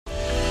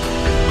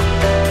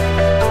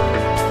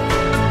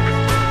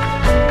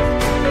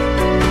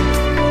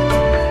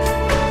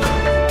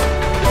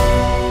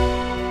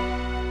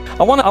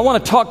I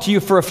want to talk to you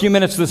for a few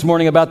minutes this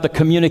morning about the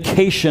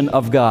communication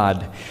of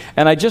God.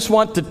 And I just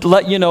want to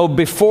let you know,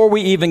 before we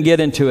even get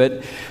into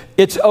it,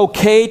 it's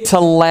okay to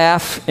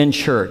laugh in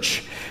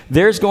church.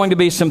 There's going to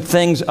be some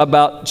things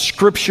about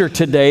Scripture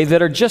today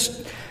that are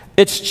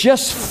it's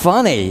just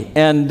funny.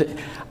 And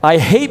I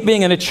hate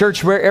being in a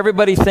church where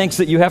everybody thinks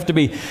that you have to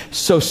be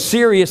so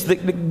serious.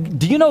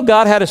 Do you know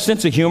God had a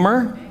sense of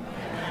humor?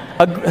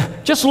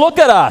 Just look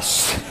at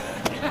us.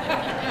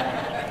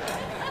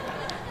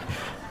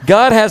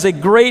 God has a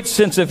great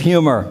sense of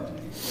humor.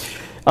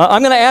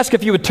 I'm going to ask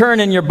if you would turn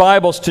in your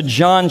Bibles to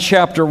John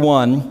chapter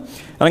 1. And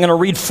I'm going to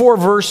read 4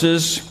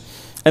 verses,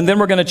 and then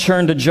we're going to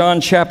turn to John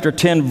chapter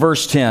 10,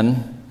 verse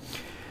 10.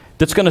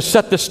 That's going to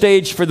set the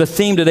stage for the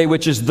theme today,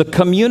 which is the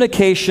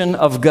communication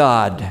of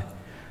God.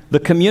 The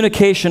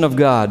communication of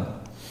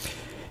God.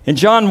 In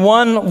John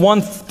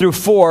 1 through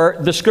 4,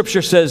 the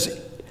Scripture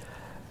says,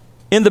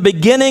 "In the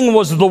beginning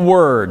was the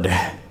Word,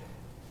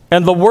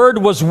 and the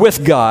Word was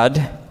with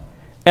God,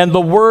 and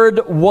the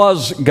Word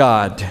was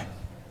God.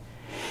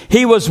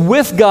 He was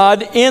with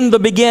God in the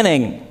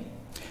beginning.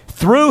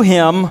 Through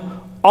Him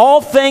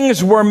all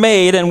things were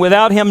made, and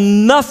without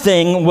Him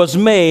nothing was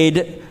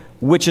made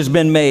which has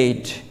been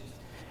made.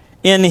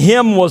 In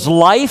Him was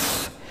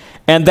life,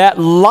 and that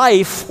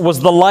life was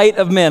the light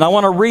of men." I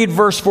want to read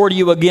verse 4 to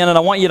you again, and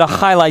I want you to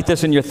highlight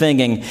this in your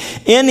thinking.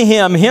 In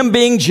Him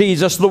being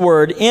Jesus, the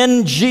Word,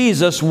 in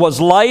Jesus was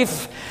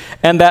life,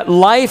 and that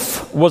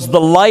life was the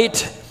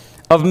light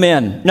of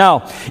men.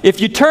 Now,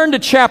 if you turn to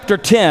chapter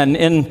 10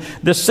 in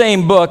the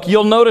same book,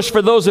 you'll notice,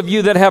 for those of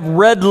you that have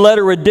red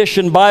letter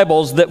edition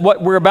Bibles, that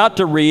what we're about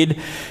to read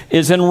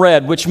is in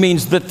red, which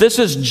means that this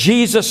is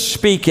Jesus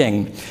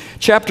speaking.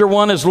 Chapter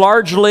 1 is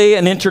largely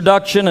an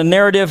introduction, a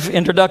narrative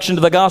introduction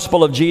to the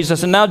gospel of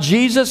Jesus. And now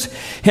Jesus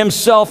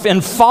himself, in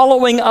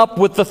following up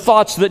with the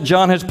thoughts that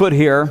John has put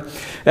here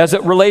as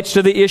it relates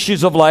to the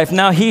issues of life,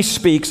 now he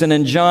speaks. And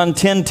in John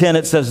 10:10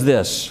 it says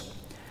this: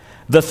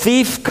 "The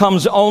thief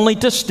comes only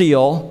to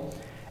steal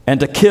and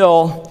to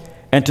kill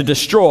and to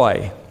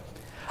destroy.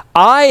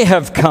 I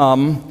have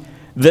come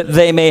that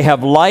they may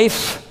have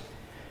life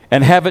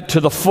and have it to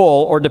the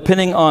full," or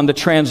depending on the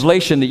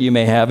translation that you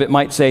may have, it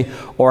might say,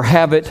 "or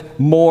have it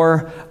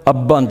more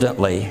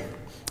abundantly."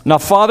 Now,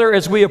 Father,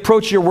 as we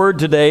approach your word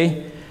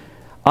today,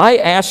 I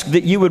ask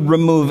that you would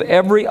remove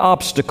every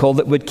obstacle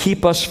that would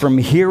keep us from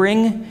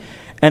hearing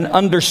and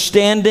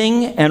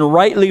understanding and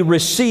rightly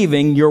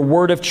receiving your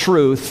word of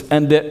truth,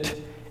 and that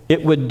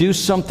it would do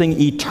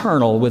something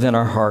eternal within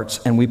our hearts.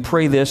 And we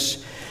pray this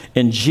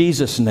in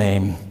Jesus'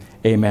 name.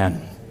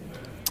 Amen.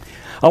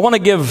 I want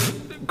to give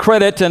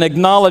credit and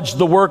acknowledge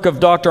the work of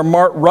Dr.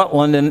 Mark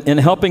Rutland in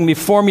helping me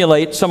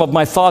formulate some of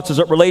my thoughts as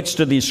it relates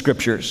to these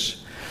scriptures.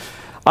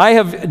 I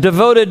have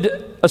devoted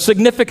a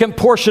significant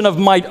portion of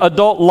my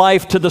adult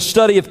life to the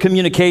study of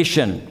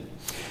communication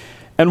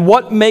and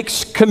what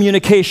makes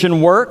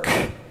communication work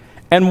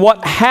and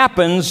what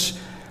happens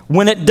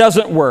when it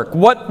doesn't work.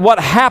 What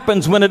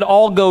happens when it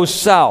all goes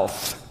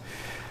south?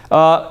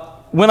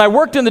 When I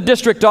worked in the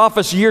district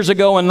office years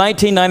ago in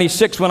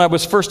 1996, when I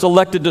was first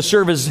elected to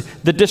serve as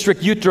the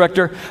district youth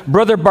director,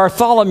 Brother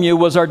Bartholomew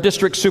was our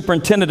district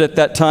superintendent at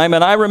that time.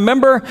 And I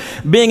remember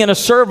being in a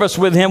service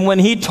with him when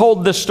he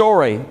told this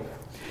story.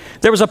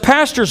 There was a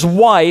pastor's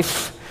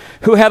wife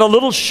who had a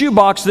little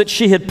shoebox that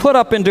she had put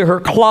up into her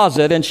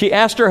closet, and she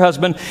asked her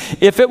husband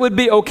if it would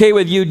be okay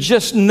with you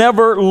just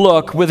never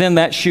look within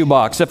that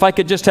shoebox. If I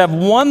could just have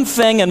one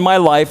thing in my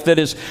life that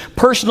is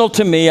personal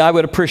to me, I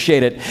would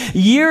appreciate it.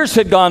 Years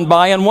had gone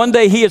by, and one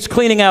day he is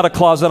cleaning out a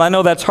closet. I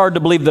know that's hard to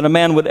believe that a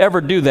man would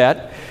ever do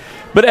that.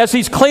 But as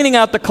he's cleaning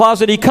out the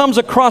closet, he comes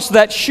across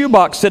that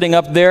shoebox sitting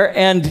up there,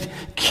 and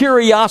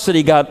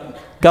curiosity got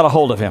a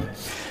hold of him.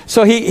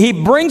 So he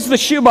brings the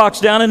shoebox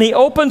down and he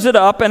opens it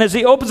up, and as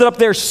he opens it up,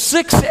 there's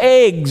 6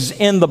 eggs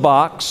in the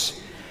box,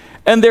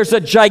 and there's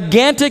a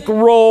gigantic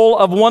roll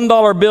of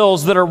 $1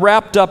 bills that are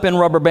wrapped up in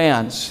rubber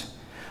bands.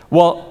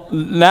 Well,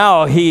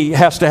 now he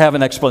has to have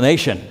an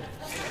explanation.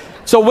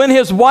 So when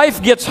his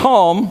wife gets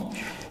home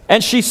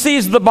and she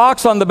sees the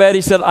box on the bed,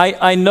 he said,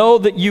 I know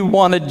that you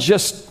wanted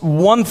just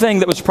one thing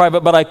that was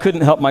private, but I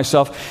couldn't help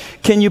myself.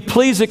 Can you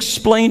please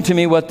explain to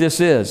me what this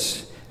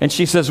is? And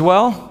she says,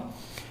 well,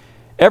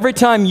 every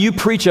time you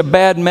preach a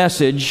bad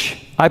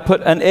message, I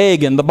put an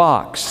egg in the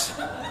box.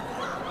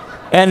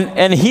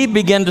 And he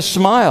began to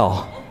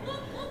smile.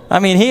 I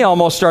mean, he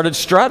almost started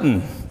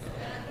strutting.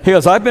 He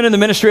goes, I've been in the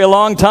ministry a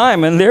long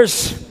time, and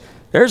there's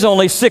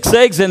only 6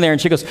 eggs in there.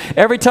 And she goes,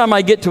 every time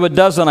I get to a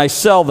dozen, I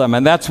sell them.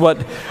 And that's what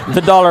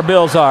the dollar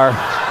bills are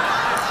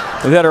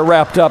that are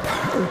wrapped up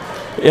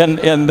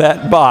in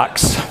that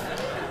box.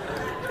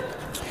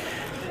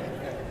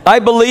 I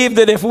believe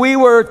that if we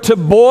were to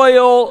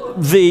boil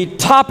the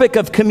topic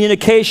of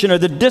communication or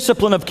the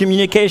discipline of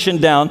communication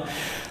down,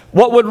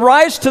 what would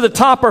rise to the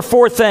top are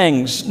 4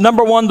 things.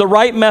 Number 1, the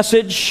right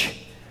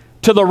message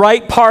to the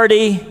right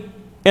party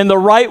in the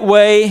right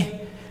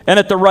way and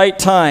at the right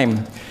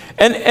time.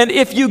 And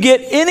if you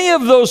get any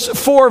of those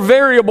four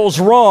variables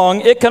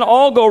wrong, it can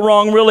all go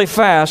wrong really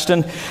fast.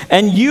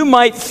 And you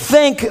might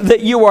think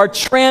that you are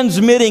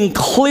transmitting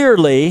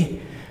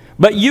clearly,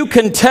 but you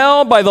can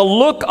tell by the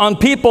look on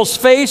people's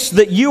face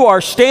that you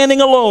are standing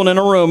alone in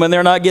a room and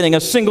they're not getting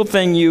a single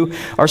thing you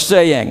are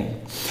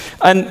saying.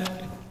 And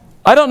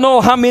I don't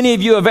know how many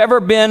of you have ever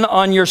been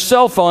on your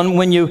cell phone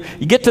when you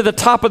get to the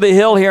top of the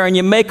hill here and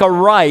you make a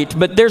right,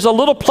 but there's a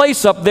little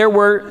place up there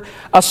where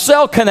a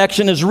cell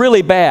connection is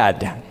really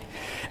bad.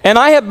 And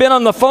I have been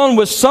on the phone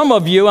with some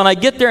of you, and I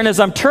get there, and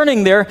as I'm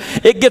turning there,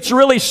 it gets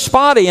really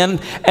spotty,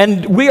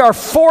 and we are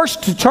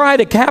forced to try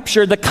to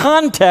capture the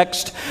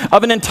context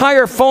of an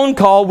entire phone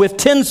call with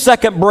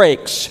 10-second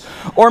breaks.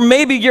 Or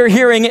maybe you're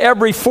hearing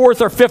every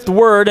fourth or fifth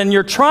word, and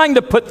you're trying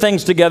to put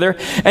things together,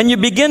 and you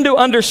begin to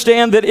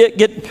understand that it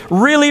gets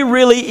really,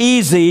 really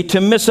easy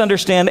to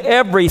misunderstand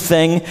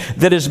everything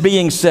that is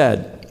being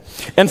said.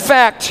 In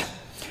fact,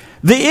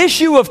 the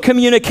issue of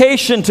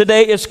communication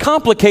today is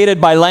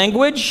complicated by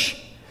language,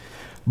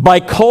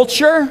 by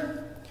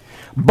culture,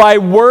 by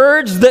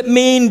words that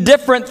mean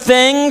different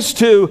things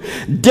to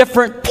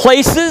different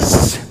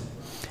places.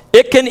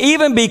 It can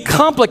even be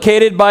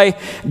complicated by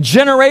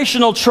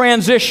generational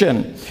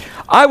transition.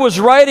 I was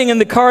riding in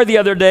the car the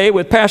other day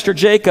with Pastor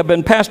Jacob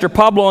and Pastor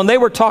Pablo, and they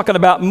were talking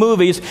about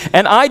movies,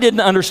 and I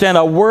didn't understand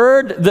a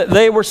word that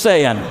they were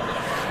saying.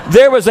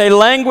 There was a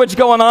language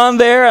going on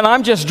there, and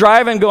I'm just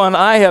driving going,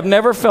 I have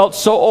never felt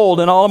so old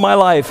in all of my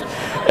life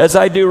as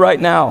I do right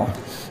now.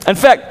 In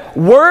fact,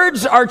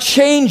 words are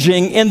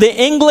changing in the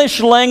English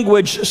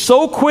language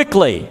so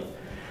quickly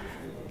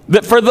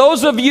that for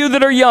those of you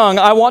that are young,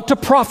 I want to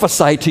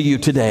prophesy to you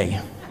today.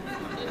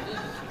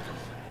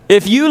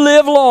 If you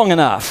live long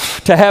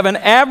enough to have an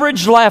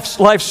average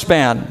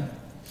lifespan,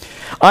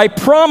 I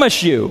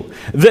promise you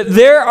that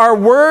there are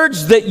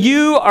words that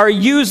you are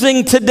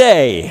using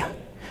today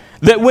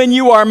that when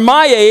you are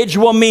my age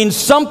will mean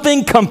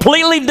something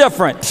completely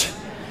different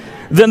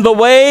than the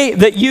way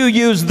that you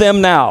use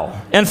them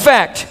now. In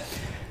fact,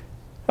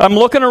 I'm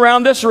looking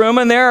around this room,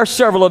 and there are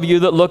several of you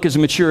that look as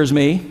mature as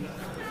me.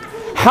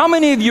 How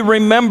many of you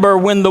remember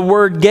when the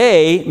word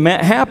gay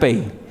meant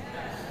happy?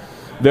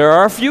 There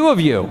are a few of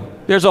you.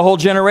 There's a whole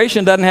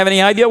generation that doesn't have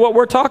any idea what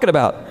we're talking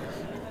about.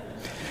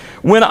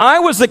 When I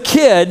was a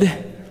kid,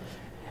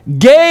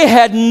 gay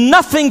had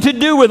nothing to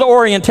do with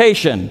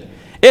orientation.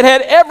 It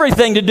had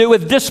everything to do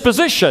with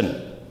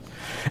disposition.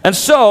 And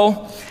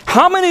so,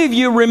 how many of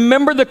you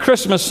remember the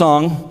Christmas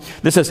song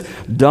that says,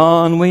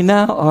 "Don we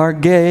now our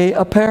gay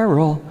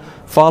apparel,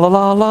 fa la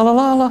la la la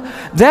la la"?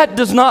 That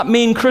does not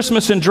mean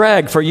Christmas in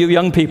drag for you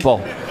young people.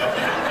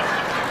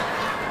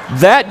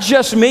 That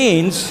just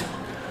means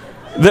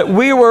that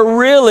we were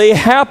really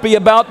happy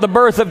about the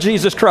birth of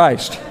Jesus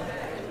Christ.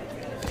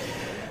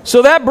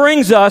 So that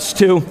brings us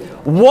to,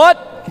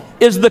 what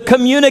is the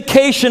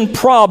communication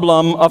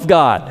problem of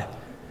God?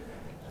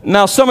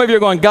 Now, some of you are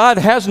going, God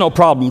has no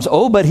problems.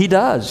 Oh, but He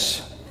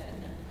does.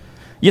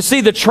 You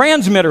see, the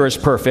transmitter is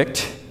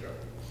perfect,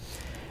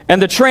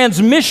 and the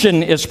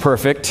transmission is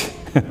perfect.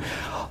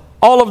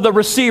 All of the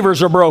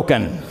receivers are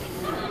broken.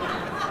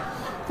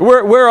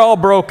 We're all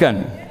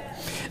broken.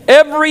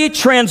 Every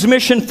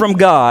transmission from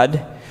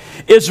God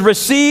is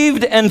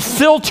received and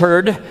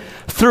filtered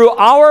through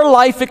our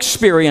life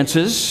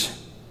experiences,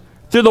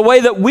 through the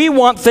way that we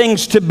want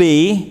things to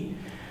be,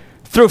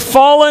 through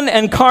fallen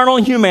and carnal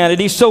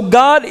humanity. So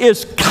God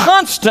is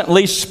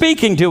constantly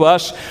speaking to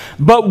us,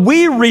 but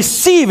we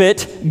receive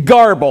it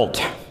garbled.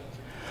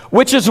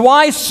 Which is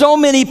why so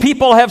many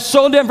people have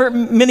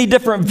many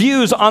different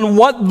views on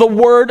what the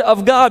Word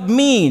of God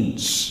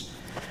means.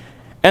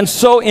 And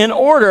so in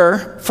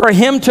order for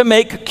Him to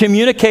make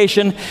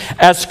communication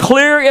as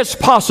clear as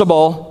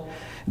possible,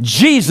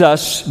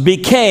 Jesus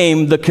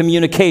became the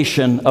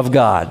communication of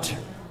God.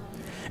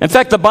 In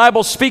fact, the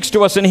Bible speaks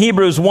to us in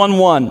Hebrews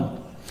 1:1.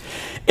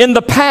 In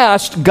the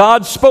past,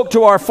 God spoke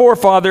to our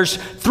forefathers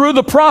through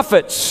the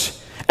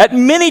prophets at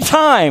many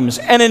times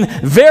and in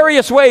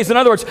various ways. In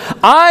other words,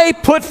 I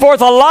put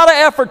forth a lot of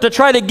effort to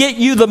try to get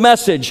you the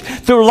message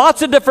through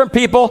lots of different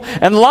people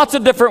and lots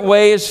of different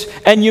ways,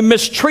 and you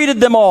mistreated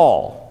them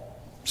all.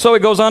 So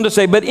it goes on to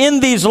say, but in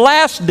these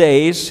last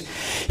days,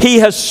 He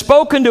has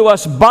spoken to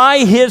us by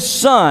His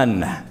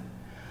Son,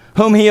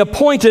 whom He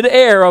appointed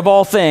heir of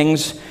all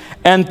things,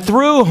 and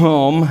through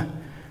whom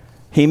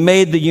He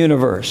made the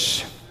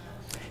universe.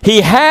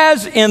 He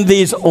has in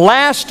these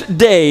last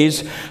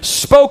days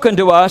spoken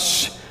to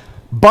us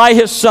by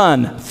His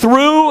Son,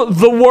 through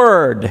the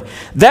Word.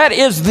 That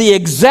is the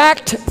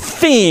exact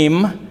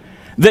theme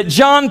that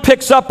John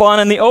picks up on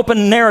in the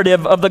open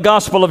narrative of the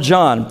Gospel of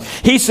John.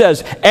 He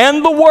says,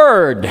 and the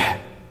Word,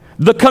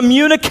 the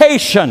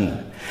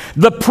communication,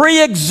 the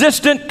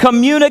pre-existent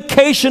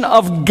communication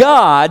of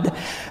God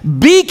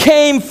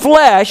became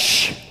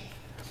flesh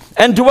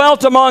and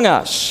dwelt among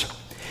us.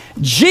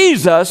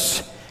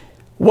 Jesus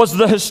was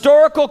the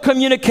historical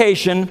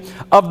communication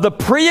of the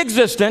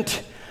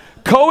pre-existent,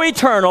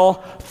 co-eternal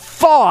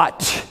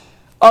thought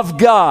of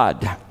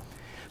God.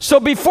 So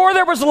before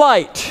there was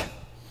light,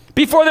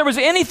 Before there was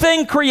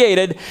anything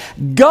created,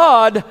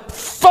 God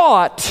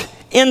thought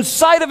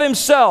inside of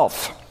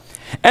himself.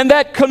 And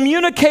that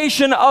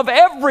communication of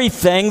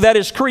everything that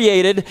is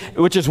created,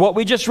 which is what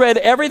we just read,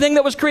 everything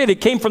that was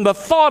created came from the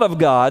thought of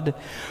God,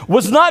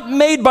 was not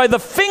made by the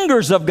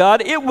fingers of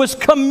God, it was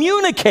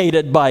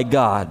communicated by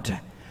God.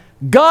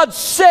 God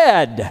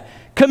said,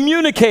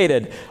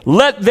 communicated,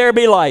 let there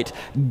be light.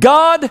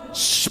 God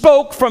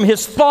spoke from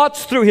his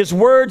thoughts through his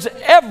words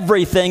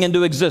everything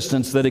into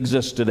existence that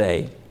exists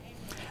today.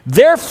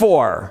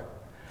 Therefore,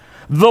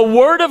 the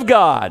Word of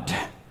God,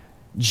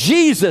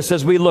 Jesus,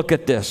 as we look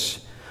at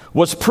this,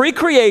 was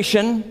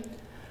pre-creation,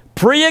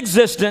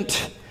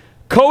 pre-existent,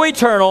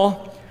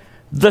 co-eternal,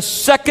 the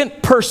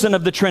second person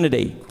of the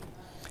Trinity.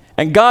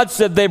 And God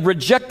said, they've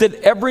rejected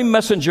every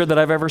messenger that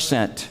I've ever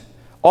sent.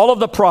 All of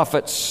the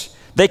prophets,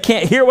 they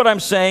can't hear what I'm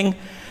saying,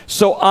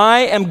 so I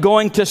am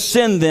going to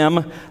send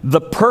them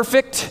the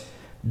perfect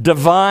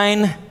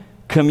divine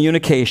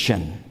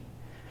communication.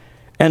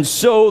 And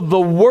so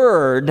the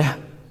Word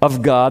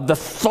of God, the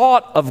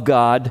thought of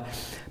God,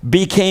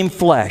 became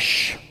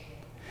flesh.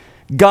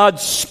 God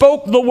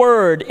spoke the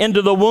Word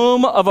into the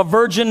womb of a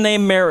virgin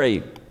named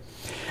Mary.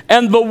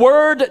 And the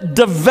Word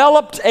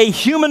developed a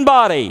human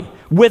body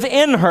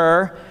within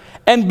her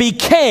and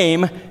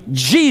became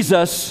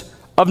Jesus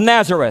of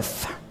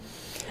Nazareth.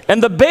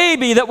 And the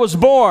baby that was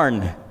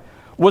born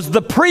was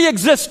the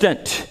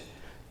pre-existent,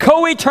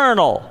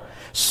 co-eternal,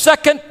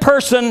 second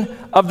person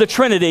of the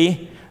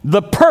Trinity,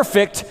 the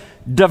perfect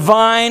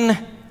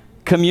divine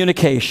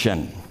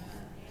communication.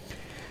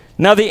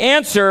 Now, the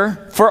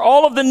answer for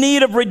all of the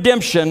need of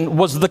redemption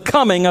was the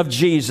coming of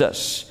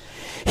Jesus.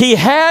 He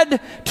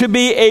had to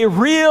be a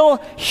real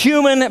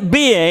human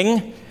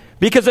being,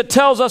 because it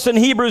tells us in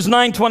Hebrews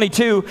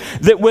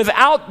 9:22 that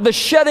without the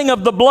shedding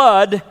of the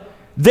blood,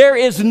 there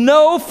is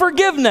no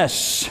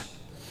forgiveness.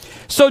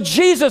 So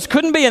Jesus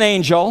couldn't be an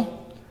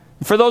angel.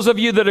 For those of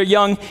you that are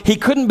young, he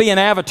couldn't be an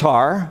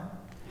avatar.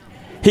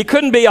 He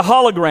couldn't be a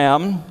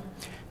hologram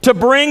to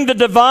bring the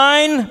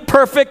divine,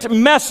 perfect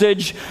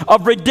message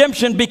of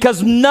redemption,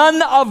 because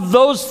none of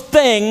those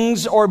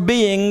things or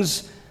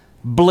beings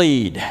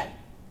bleed.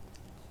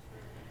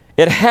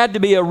 It had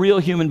to be a real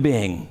human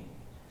being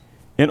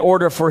in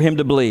order for him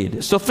to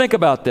bleed. So think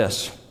about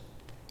this.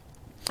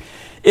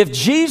 If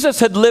Jesus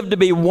had lived to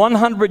be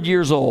 100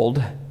 years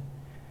old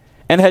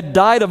and had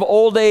died of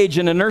old age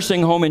in a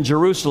nursing home in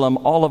Jerusalem,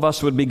 all of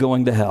us would be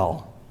going to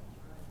hell.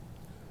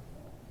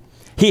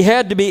 He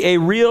had to be a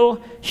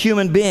real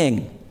human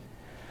being.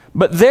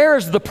 But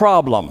there's the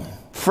problem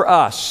for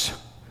us.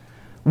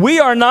 We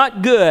are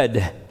not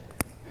good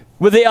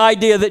with the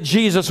idea that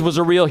Jesus was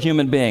a real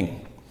human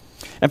being.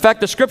 In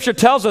fact, the scripture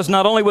tells us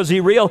not only was he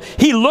real,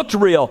 he looked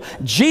real.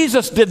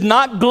 Jesus did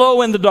not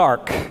glow in the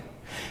dark.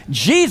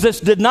 Jesus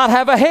did not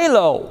have a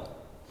halo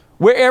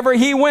wherever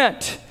he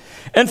went.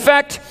 In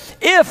fact,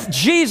 if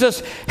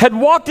Jesus had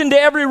walked into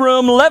every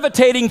room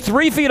levitating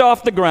 3 feet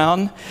off the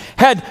ground,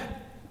 had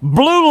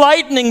blue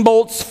lightning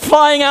bolts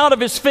flying out of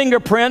his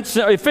fingertips,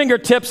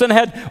 and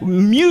had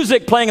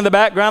music playing in the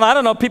background, I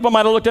don't know, people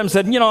might have looked at him and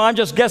said, I'm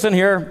just guessing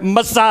here,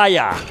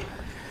 Messiah.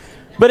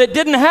 But it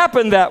didn't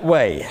happen that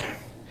way.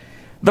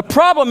 The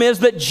problem is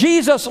that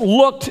Jesus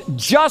looked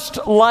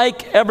just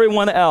like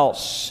everyone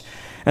else.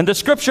 And the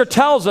scripture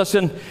tells us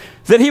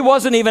that he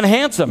wasn't even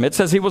handsome. It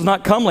says he was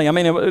not comely. I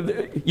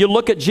mean, you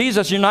look at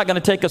Jesus, you're not going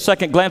to take a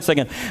second glance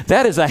thinking,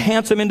 that is a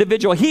handsome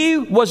individual. He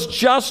was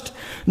just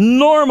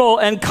normal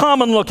and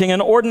common looking,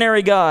 an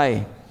ordinary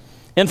guy.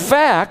 In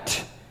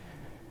fact,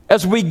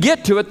 as we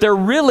get to it, there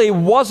really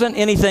wasn't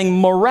anything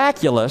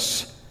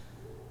miraculous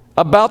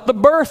about the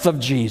birth of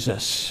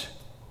Jesus.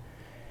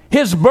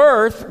 His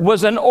birth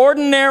was an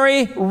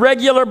ordinary,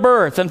 regular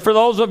birth. And for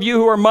those of you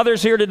who are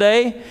mothers here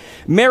today,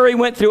 Mary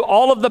went through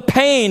all of the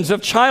pains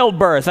of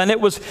childbirth, and it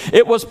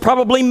was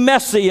probably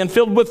messy and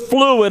filled with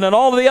fluid and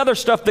all the other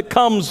stuff that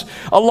comes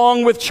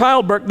along with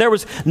childbirth. There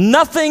was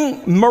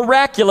nothing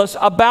miraculous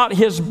about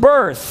his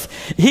birth.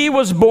 He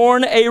was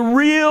born a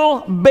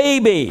real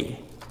baby.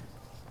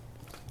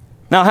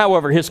 Now,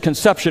 however, his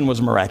conception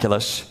was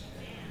miraculous,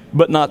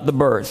 but not the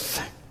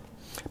birth.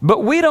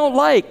 But we don't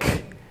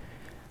like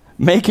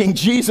making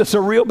Jesus a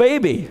real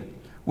baby.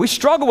 We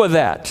struggle with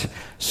that.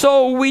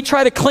 So we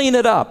try to clean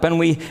it up, and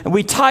we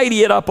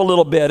tidy it up a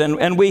little bit,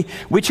 and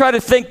we try to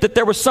think that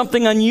there was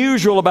something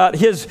unusual about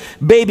his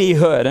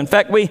babyhood. In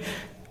fact,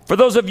 for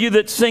those of you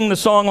that sing the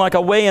song like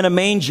Away in a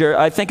Manger,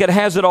 I think it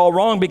has it all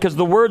wrong, because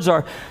the words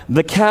are,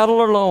 the cattle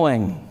are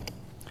lowing,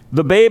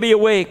 the baby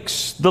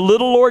awakes, the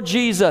little Lord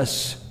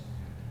Jesus,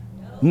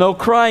 no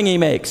crying he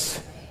makes.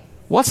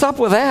 What's up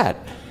with that?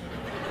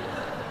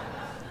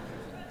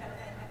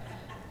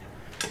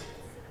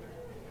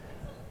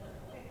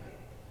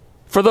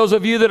 For those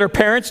of you that are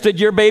parents, did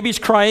your babies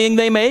crying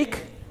they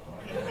make?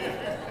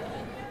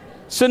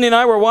 Cindy and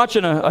I were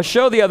watching a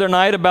show the other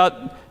night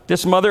about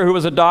this mother who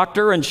was a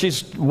doctor, and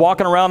she's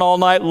walking around all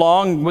night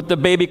long with the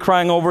baby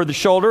crying over the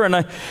shoulder. And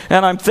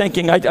I'm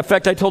thinking, in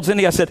fact, I told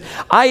Cindy, I said,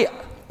 I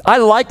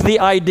like the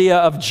idea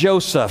of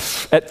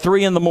Joseph at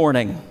 3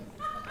 a.m.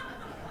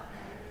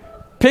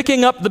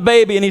 picking up the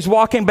baby, and he's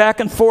walking back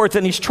and forth,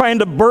 and he's trying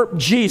to burp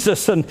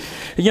Jesus. And,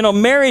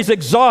 Mary's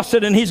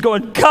exhausted, and he's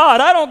going,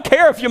 God, I don't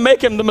care if you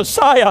make him the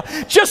Messiah.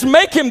 Just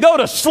make him go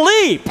to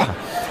sleep.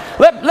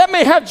 Let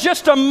me have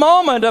just a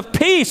moment of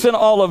peace in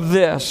all of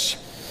this.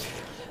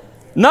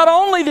 Not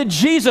only did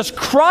Jesus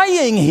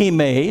crying he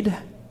made,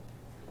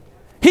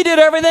 he did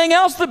everything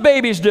else that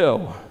babies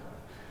do.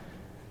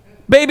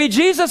 Baby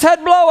Jesus had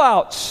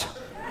blowouts.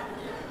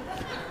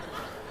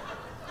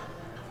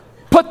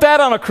 Put that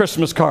on a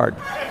Christmas card.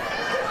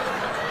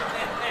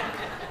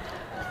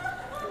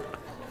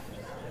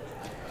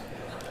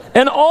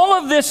 And all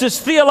of this is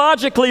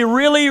theologically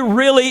really,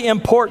 really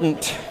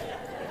important.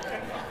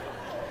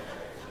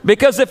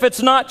 Because if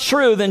it's not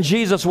true, then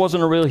Jesus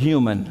wasn't a real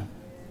human.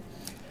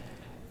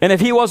 And if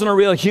he wasn't a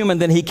real human,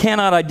 then he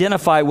cannot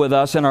identify with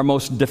us in our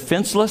most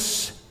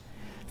defenseless,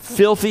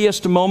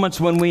 filthiest moments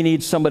when we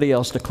need somebody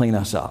else to clean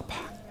us up.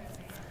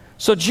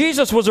 So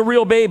Jesus was a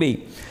real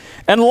baby.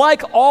 And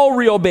like all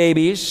real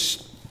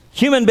babies,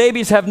 human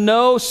babies have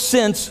no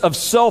sense of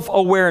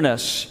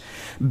self-awareness.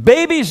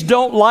 Babies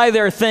don't lie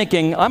there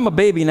thinking, I'm a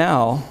baby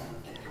now,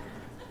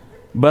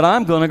 but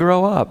I'm going to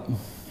grow up.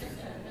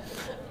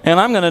 And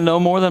I'm going to know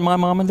more than my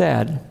mom and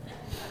dad.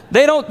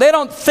 They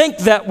don't think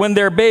that when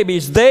they're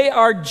babies. They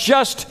are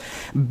just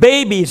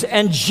babies.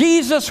 And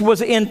Jesus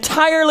was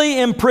entirely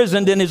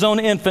imprisoned in his own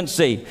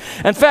infancy.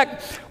 In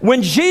fact,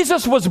 when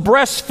Jesus was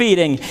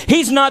breastfeeding,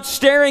 he's not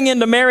staring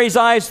into Mary's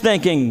eyes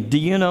thinking, do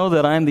you know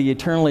that I'm the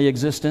eternally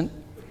existent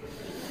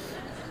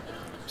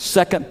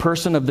second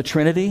person of the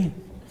Trinity?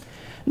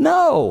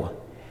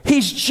 No,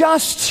 he's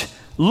just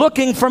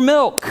looking for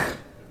milk.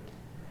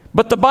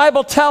 But the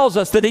Bible tells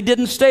us that he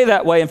didn't stay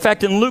that way. In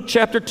fact, in Luke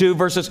chapter 2,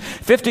 verses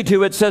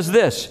 52, it says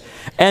this,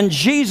 and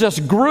Jesus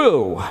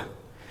grew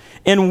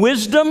in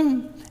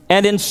wisdom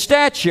and in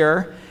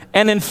stature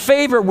and in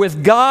favor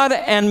with God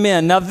and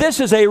men. Now, this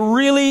is a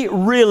really,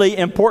 really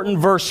important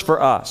verse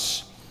for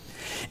us.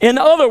 In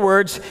other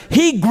words,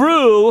 he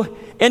grew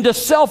into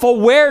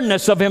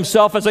self-awareness of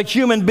himself as a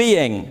human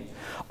being.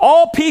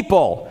 All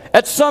people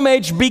at some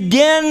age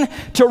begin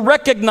to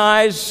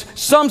recognize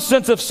some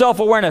sense of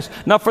self-awareness.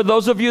 Now, for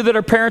those of you that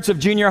are parents of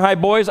junior high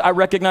boys, I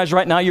recognize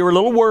right now you're a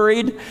little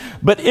worried,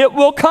 but it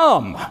will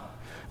come.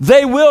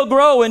 They will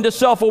grow into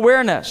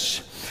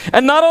self-awareness.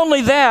 And not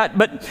only that,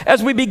 but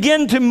as we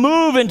begin to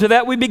move into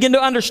that, we begin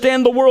to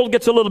understand the world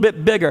gets a little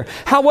bit bigger.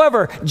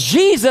 However,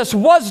 Jesus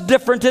was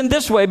different in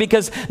this way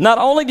because not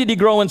only did he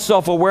grow in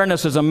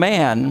self-awareness as a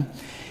man,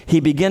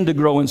 he began to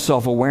grow in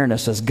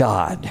self-awareness as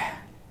God.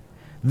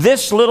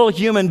 This little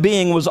human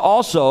being was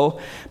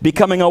also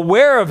becoming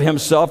aware of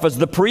himself as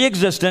the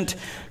pre-existent,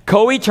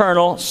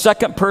 co-eternal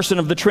second person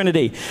of the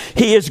Trinity.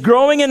 He is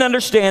growing in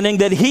understanding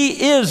that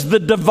he is the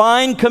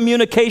divine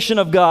communication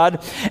of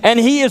God, and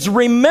he is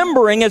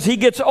remembering as he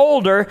gets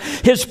older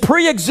his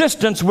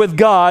pre-existence with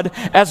God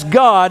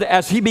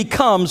as he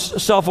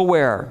becomes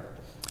self-aware.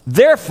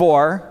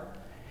 Therefore,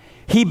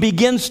 he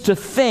begins to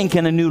think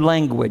in a new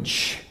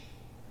language.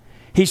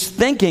 He's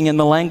thinking in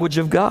the language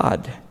of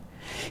God.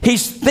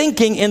 He's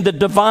thinking in the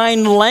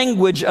divine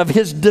language of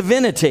his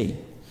divinity.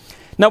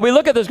 Now we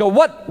look at this and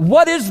go,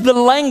 what is the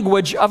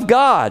language of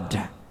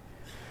God?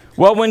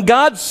 Well, when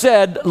God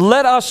said,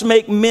 let us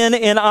make men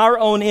in our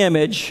own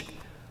image,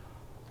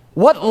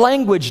 what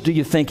language do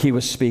you think he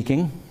was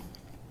speaking?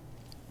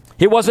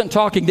 He wasn't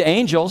talking to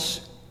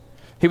angels.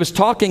 He was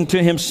talking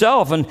to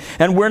himself,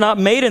 and we're not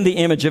made in the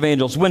image of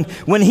angels.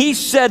 When he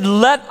said,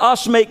 let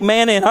us make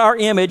man in our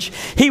image,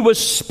 he was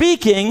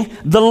speaking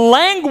the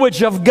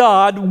language of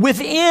God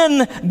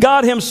within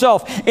God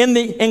himself, in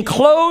the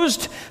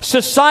enclosed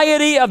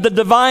society of the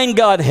divine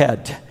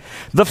Godhead.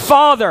 The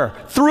Father,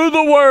 through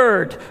the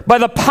Word, by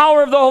the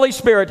power of the Holy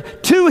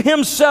Spirit, to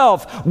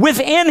himself,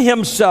 within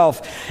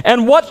himself.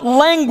 And what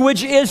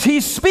language is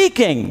he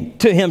speaking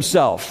to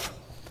himself?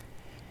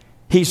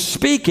 He's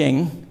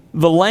speaking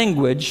the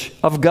language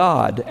of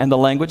God, and the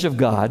language of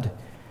God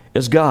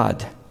is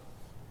God.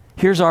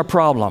 Here's our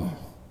problem.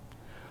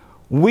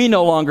 We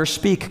no longer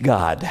speak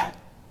God.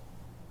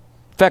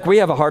 In fact, we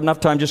have a hard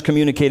enough time just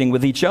communicating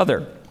with each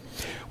other.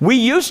 We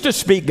used to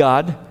speak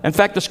God. In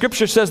fact, the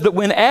scripture says that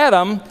when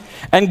Adam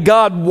and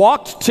God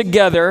walked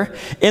together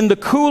in the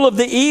cool of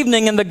the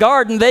evening in the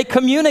garden, they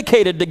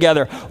communicated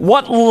together.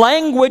 What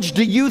language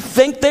do you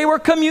think they were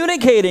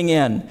communicating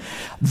in?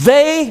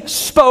 They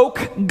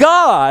spoke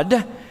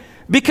God,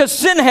 because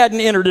sin hadn't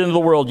entered into the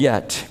world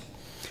yet.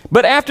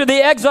 But after the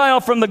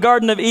exile from the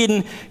Garden of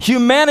Eden,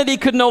 humanity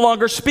could no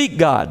longer speak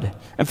God.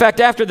 In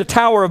fact, after the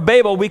Tower of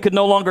Babel, we could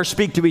no longer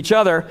speak to each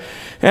other.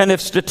 And if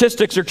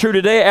statistics are true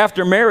today,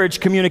 after marriage,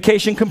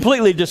 communication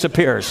completely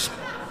disappears.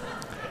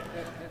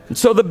 And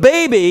so the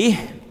baby,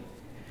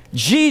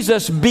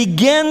 Jesus,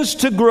 begins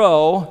to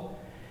grow,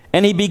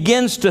 and he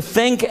begins to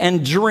think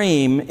and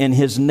dream in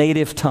his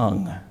native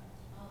tongue,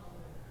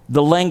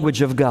 the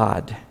language of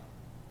God.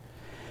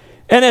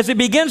 And as he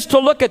begins to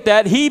look at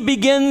that, he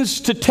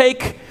begins to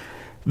take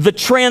the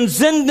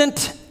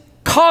transcendent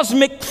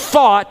cosmic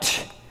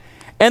thought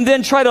and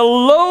then try to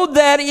load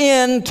that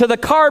into the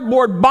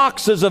cardboard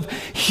boxes of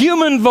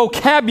human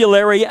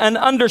vocabulary and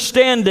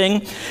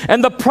understanding.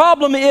 And the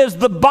problem is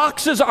the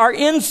boxes are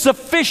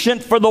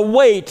insufficient for the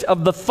weight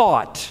of the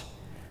thought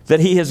that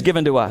he has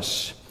given to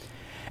us.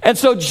 And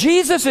so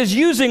Jesus is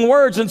using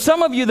words, and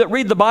some of you that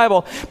read the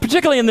Bible,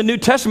 particularly in the New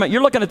Testament,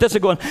 you're looking at this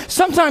and going,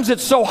 sometimes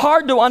it's so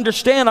hard to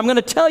understand. I'm going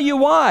to tell you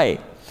why.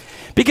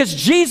 Because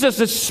Jesus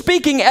is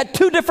speaking at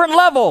two different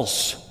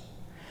levels.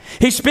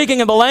 He's speaking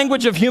in the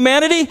language of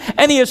humanity,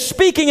 and he is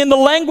speaking in the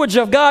language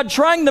of God,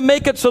 trying to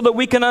make it so that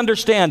we can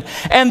understand.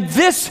 And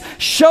this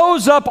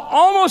shows up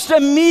almost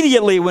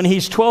immediately when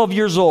he's 12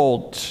 years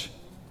old.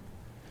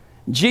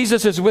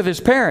 Jesus is with his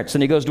parents,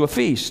 and he goes to a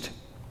feast.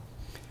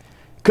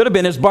 Could have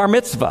been his bar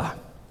mitzvah.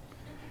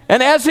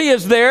 And as he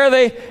is there,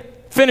 they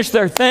finish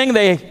their thing.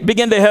 They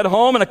begin to head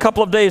home, and a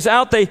couple of days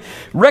out, they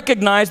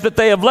recognize that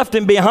they have left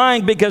him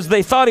behind because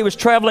they thought he was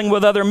traveling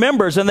with other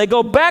members. And they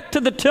go back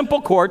to the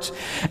temple courts,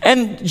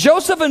 and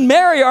Joseph and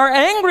Mary are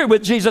angry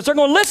with Jesus. They're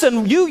going,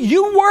 listen,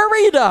 you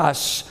worried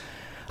us.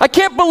 I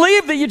can't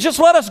believe that you just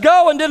let us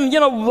go and didn't,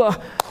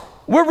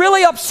 we're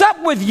really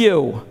upset with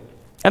you.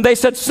 And they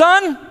said,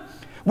 son,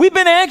 we've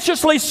been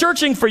anxiously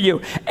searching for you.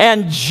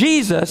 And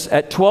Jesus,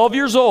 at 12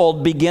 years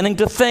old, beginning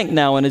to think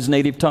now in his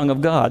native tongue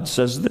of God,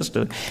 says this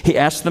to them. He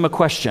asked them a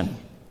question.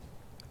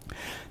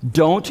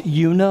 Don't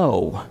you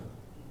know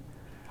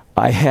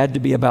I had to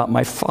be about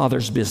my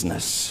Father's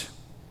business?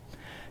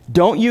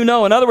 Don't you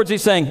know? In other words,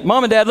 he's saying,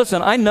 Mom and Dad,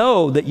 listen, I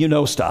know that you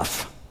know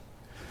stuff.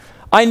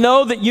 I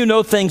know that you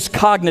know things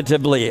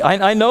cognitively.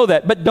 I know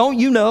that. But don't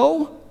you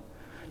know?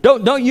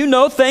 Don't you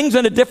know things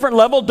in a different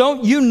level?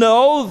 Don't you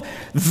know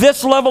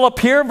this level up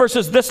here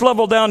versus this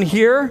level down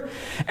here?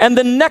 And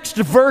the next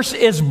verse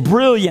is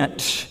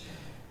brilliant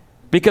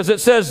because it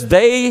says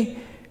they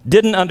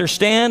didn't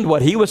understand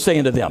what he was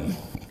saying to them.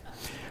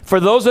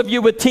 For those of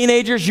you with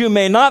teenagers, you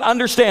may not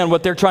understand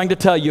what they're trying to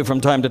tell you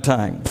from time to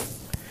time.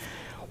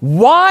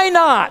 Why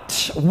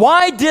not?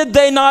 Why did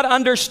they not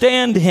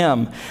understand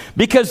him?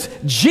 Because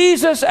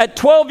Jesus at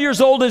 12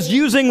 years old is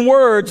using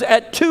words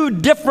at two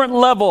different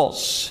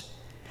levels.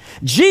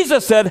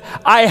 Jesus said,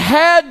 I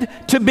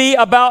had to be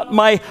about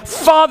my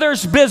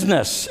Father's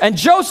business. And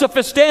Joseph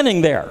is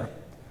standing there.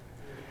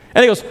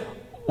 And he goes,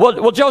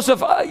 well,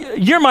 Joseph,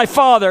 you're my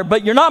father,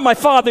 but you're not my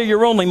father,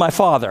 you're only my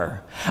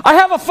father. I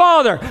have a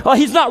father. Well,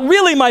 he's not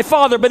really my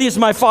father, but he's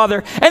my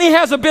father. And he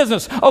has a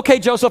business. Okay,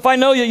 Joseph, I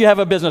know you have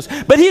a business,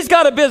 but he's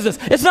got a business.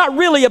 It's not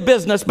really a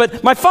business,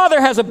 but my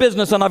father has a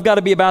business, and I've got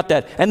to be about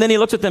that. And then he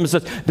looks at them and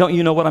says, don't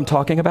you know what I'm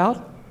talking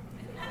about?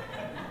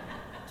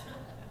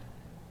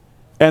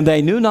 And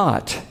they knew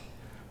not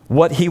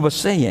what he was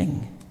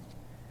saying.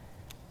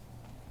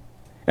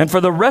 And for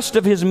the rest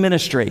of his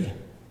ministry,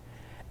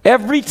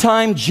 every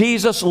time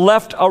Jesus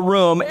left a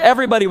room,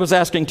 everybody was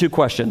asking two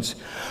questions.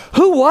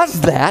 Who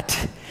was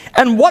that?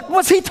 And what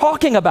was he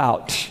talking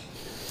about?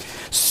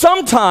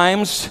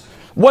 Sometimes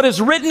what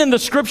is written in the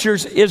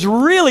scriptures is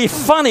really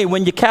funny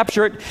when you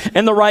capture it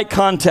in the right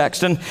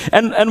context.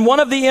 And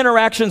one of the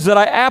interactions that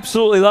I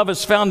absolutely love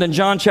is found in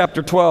John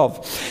chapter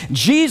 12.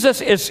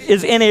 Jesus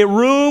is in a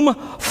room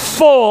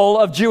full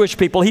of Jewish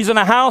people. He's in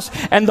a house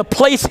and the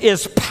place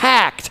is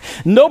packed.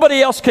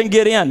 Nobody else can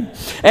get in.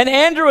 And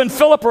Andrew and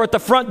Philip are at the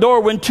front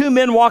door when two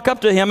men walk up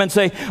to him and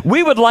say,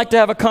 we would like to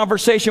have a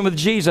conversation with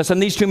Jesus.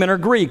 And these two men are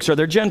Greeks or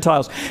they're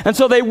Gentiles. And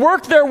so they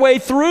work their way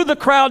through the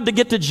crowd to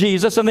get to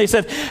Jesus. And they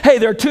said, hey,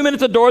 there are two men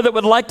at the door that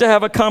would like to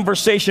have a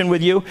conversation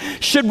with you.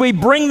 Should we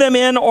bring them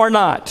in or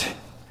not?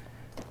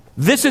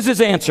 This is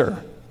his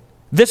answer.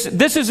 This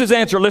is his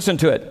answer. Listen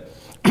to it.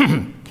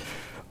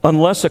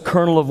 Unless a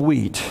kernel of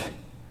wheat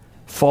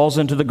falls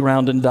into the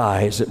ground and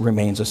dies, it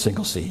remains a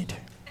single seed.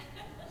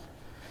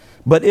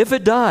 But if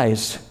it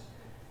dies,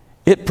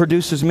 it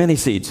produces many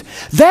seeds.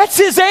 That's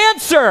his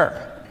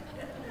answer.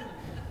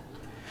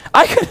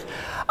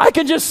 I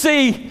can just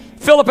see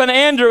Philip and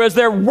Andrew as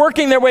they're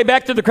working their way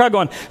back to the crowd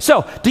going,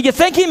 so, do you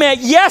think he meant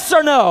yes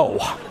or no?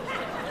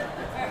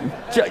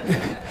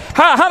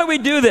 How do we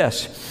do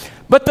this?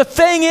 But the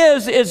thing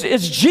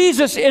is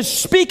Jesus is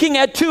speaking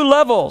at two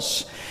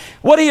levels.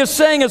 What he is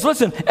saying is,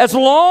 listen, as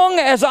long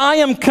as I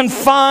am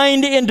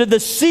confined into the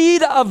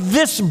seed of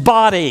this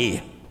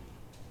body,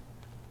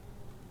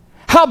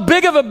 how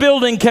big of a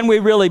building can we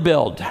really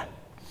build?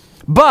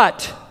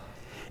 But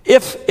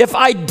if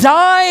I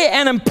die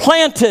and am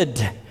planted,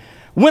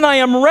 when I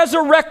am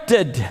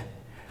resurrected,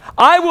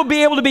 I will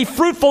be able to be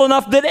fruitful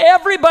enough that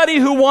everybody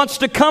who wants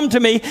to come to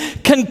me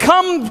can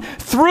come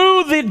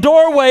through the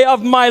doorway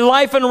of my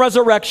life and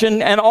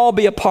resurrection and all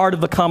be a part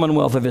of the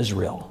Commonwealth of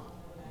Israel.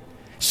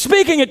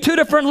 Speaking at two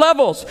different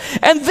levels.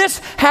 And this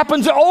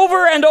happens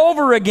over and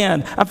over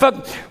again. In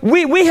fact,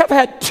 we have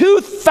had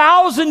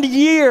 2,000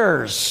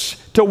 years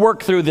to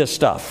work through this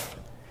stuff.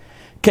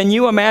 Can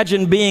you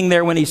imagine being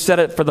there when he said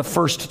it for the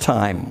first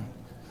time?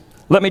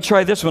 Let me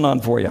try this one on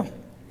for you.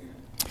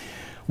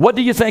 What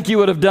do you think you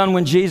would have done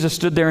when Jesus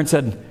stood there and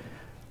said,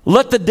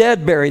 let the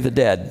dead bury the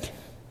dead?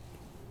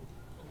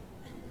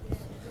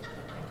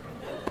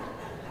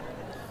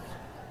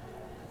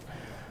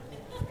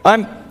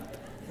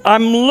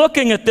 I'm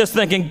looking at this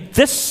thinking,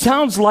 this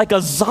sounds like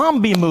a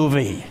zombie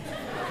movie.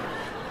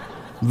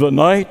 The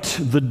night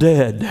the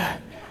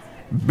dead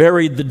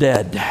buried the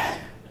dead.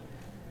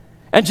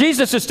 And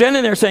Jesus is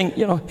standing there saying,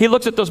 he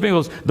looks at those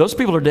people, those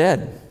people are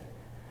dead.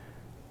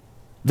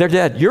 They're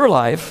dead. You're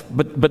alive,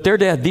 but they're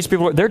dead. These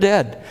people, they're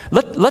dead.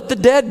 Let the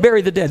dead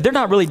bury the dead. They're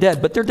not really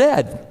dead, but they're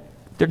dead.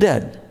 They're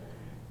dead.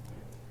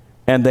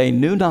 And they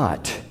knew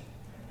not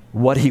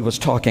what he was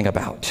talking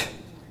about.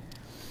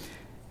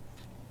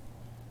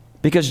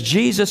 Because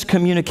Jesus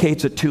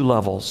communicates at two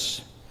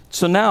levels.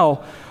 So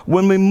now,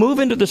 when we move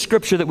into the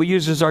scripture that we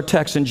use as our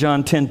text in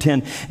John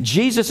 10:10,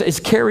 Jesus is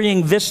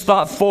carrying this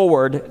thought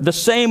forward the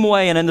same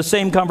way and in the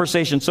same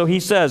conversation. So he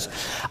says,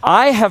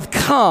 I have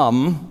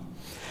come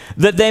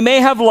that they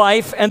may have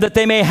life and that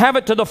they may have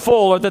it to the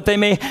full, or that they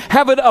may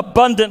have it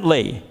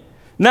abundantly.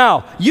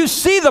 Now, you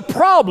see the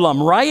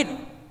problem, right?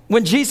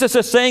 When Jesus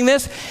is saying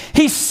this,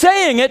 he's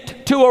saying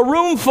it to a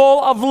room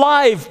full of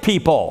live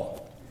people.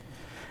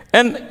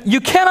 And you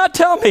cannot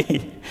tell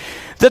me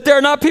that there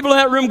are not people in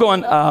that room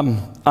going,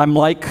 I'm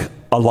like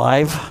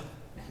alive.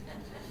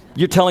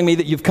 You're telling me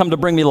that you've come to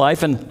bring me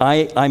life and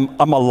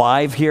I'm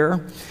alive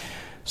here.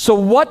 So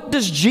what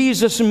does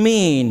Jesus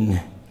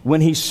mean when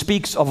he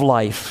speaks of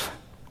life?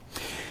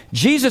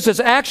 Jesus is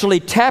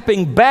actually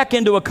tapping back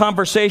into a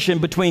conversation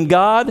between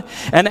God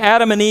and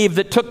Adam and Eve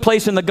that took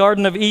place in the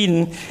Garden of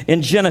Eden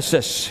in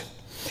Genesis.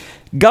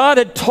 God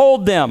had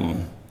told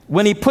them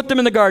when he put them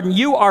in the garden,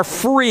 you are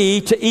free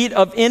to eat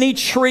of any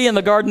tree in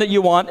the garden that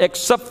you want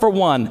except for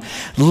one.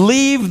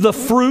 Leave the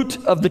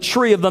fruit of the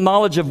tree of the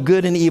knowledge of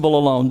good and evil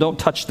alone. Don't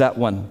touch that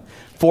one.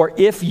 For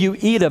if you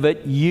eat of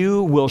it,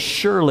 you will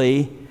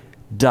surely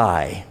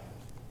die.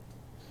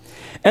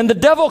 And the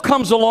devil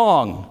comes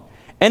along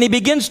and he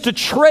begins to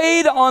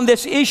trade on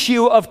this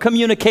issue of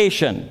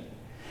communication.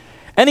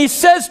 And he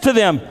says to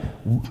them,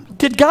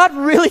 did God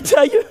really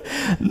tell you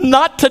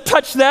not to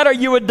touch that or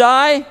you would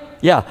die?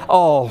 Yeah.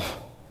 Oh,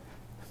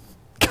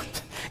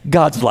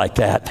 God's like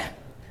that.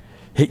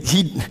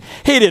 He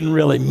didn't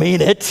really mean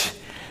it.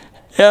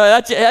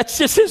 That's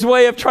just his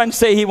way of trying to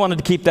say he wanted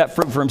to keep that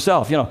fruit for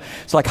himself.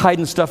 It's like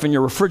hiding stuff in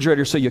your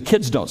refrigerator so your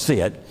kids don't see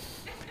it.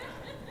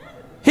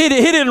 He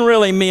didn't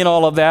really mean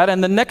all of that.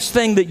 And the next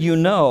thing that you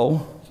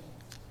know,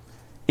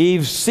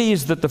 Eve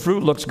sees that the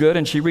fruit looks good,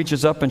 and she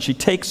reaches up and she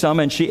takes some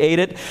and she ate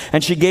it,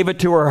 and she gave it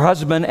to her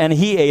husband and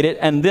he ate it.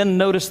 And then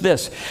notice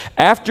this.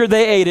 After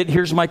they ate it,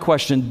 here's my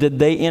question. Did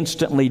they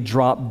instantly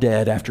drop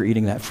dead after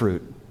eating that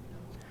fruit?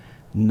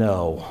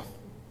 No.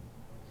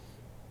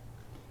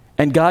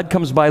 And God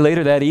comes by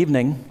later that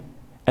evening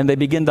and they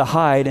begin to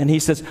hide, and he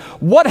says,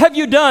 what have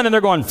you done? And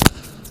they're going,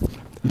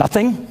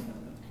 nothing.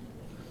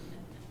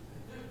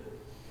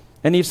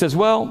 And Eve says,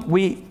 well,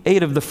 we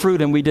ate of the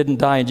fruit and we didn't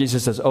die. And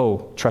Jesus says,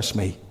 oh, trust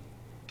me,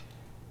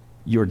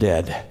 you're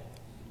dead.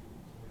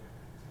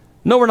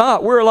 No, we're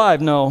not. We're alive.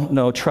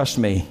 No, trust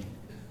me,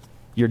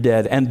 you're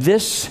dead. And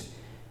this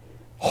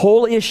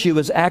whole issue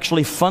is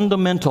actually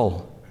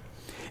fundamental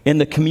in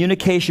the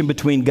communication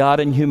between God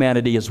and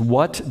humanity. Is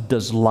what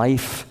does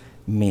life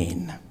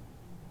mean?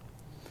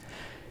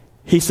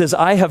 He says,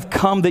 I have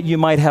come that you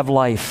might have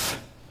life.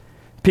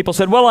 People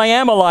said, well, I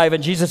am alive.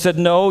 And Jesus said,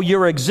 no,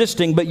 you're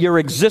existing, but you're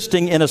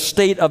existing in a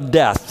state of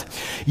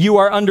death. You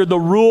are under the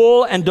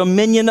rule and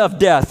dominion of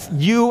death.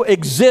 You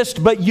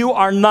exist, but you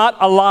are not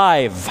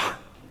alive.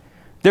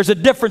 There's a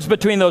difference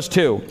between those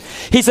two.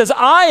 He says,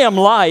 I am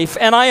life,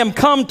 and I am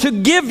come to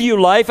give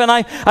you life, and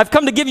I've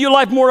come to give you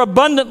life more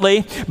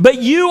abundantly,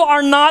 but you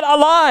are not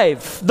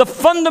alive. The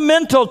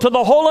fundamental to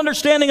the whole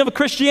understanding of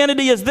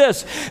Christianity is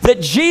this, that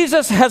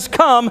Jesus has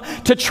come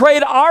to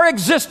trade our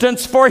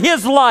existence for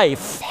his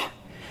life,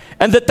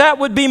 and that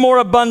would be more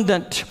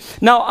abundant.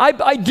 Now,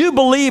 I do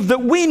believe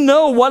that we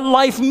know what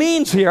life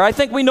means here. I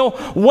think we know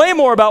way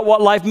more about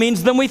what life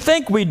means than we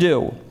think we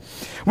do.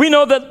 We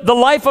know that the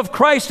life of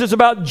Christ is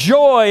about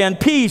joy and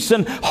peace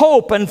and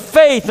hope and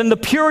faith and the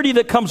purity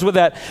that comes with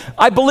that.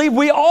 I believe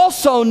we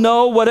also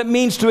know what it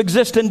means to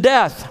exist in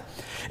death.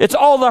 It's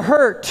all the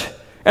hurt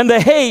and the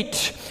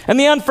hate and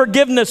the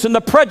unforgiveness and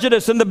the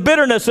prejudice and the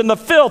bitterness and the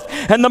filth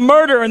and the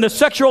murder and the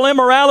sexual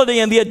immorality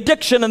and the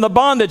addiction and the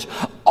bondage.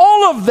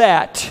 All of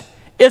that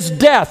is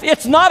death.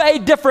 It's not a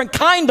different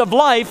kind of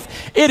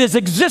life. It is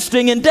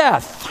existing in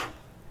death.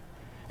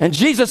 And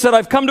Jesus said,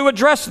 I've come to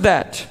address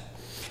that.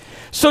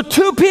 So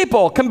two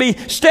people can be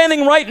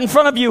standing right in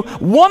front of you.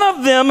 One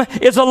of them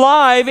is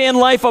alive in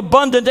life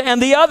abundant,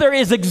 and the other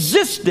is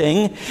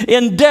existing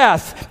in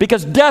death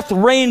because death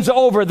reigns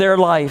over their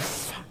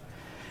life.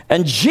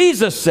 And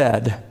Jesus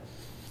said,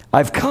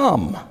 I've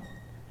come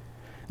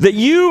that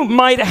you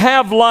might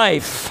have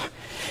life.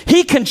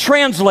 He can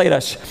translate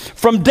us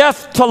from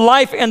death to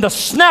life in the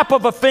snap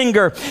of a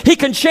finger. He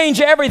can change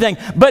everything.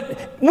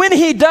 But when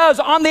he does,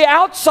 on the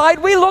outside,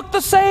 we look the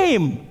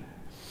same.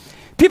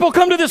 People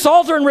come to this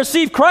altar and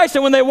receive Christ,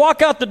 and when they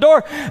walk out the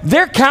door,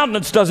 their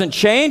countenance doesn't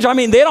change. I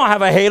mean, they don't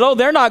have a halo.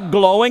 They're not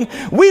glowing.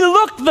 We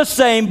look the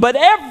same, but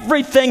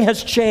everything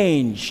has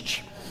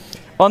changed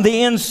on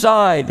the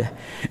inside.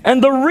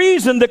 And the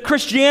reason that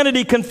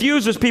Christianity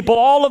confuses people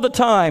all of the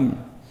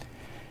time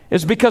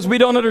is because we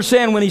don't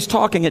understand when he's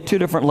talking at two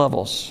different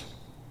levels.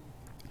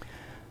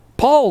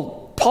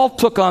 Paul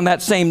took on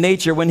that same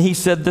nature when he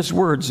said these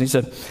words. He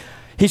said,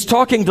 he's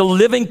talking to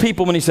living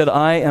people when he said,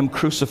 I am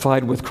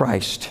crucified with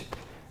Christ.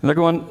 And they're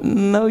going,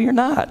 no, you're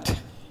not.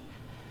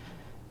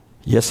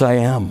 Yes, I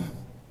am.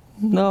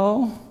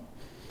 No.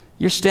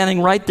 You're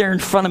standing right there in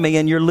front of me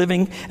and you're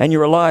living and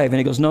you're alive. And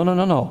he goes,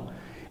 no.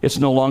 It's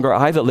no longer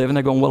I that live. And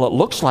they're going, well, it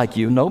looks like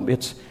you. Nope,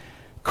 it's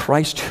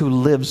Christ who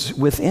lives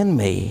within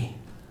me.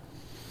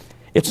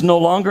 It's no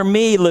longer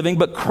me living,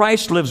 but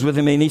Christ lives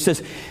within me. And he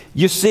says,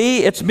 you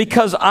see, it's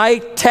because I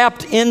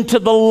tapped into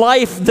the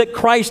life that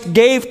Christ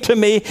gave to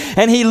me,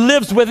 and he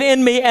lives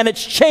within me, and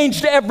it's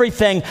changed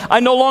everything. I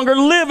no longer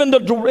live in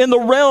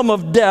the realm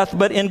of death,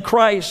 but in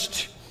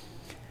Christ.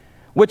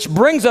 Which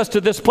brings us to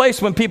this place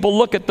when people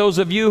look at those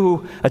of you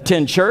who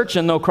attend church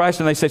and know Christ,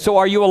 and they say, so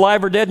are you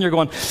alive or dead? And you're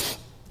going,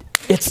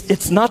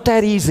 it's not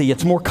that easy.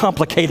 It's more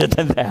complicated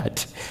than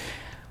that.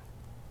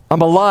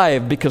 I'm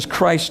alive because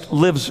Christ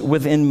lives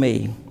within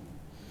me.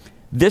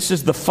 This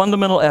is the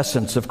fundamental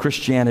essence of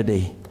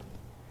Christianity.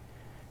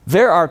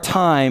 There are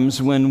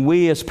times when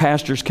we as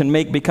pastors can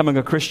make becoming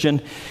a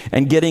Christian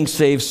and getting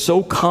saved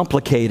so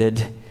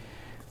complicated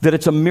that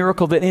it's a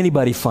miracle that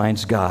anybody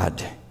finds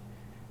God.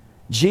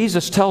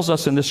 Jesus tells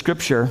us in the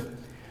scripture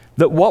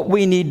that what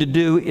we need to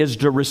do is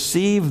to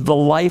receive the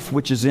life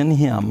which is in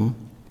him,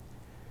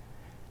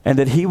 and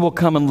that he will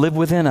come and live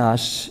within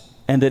us,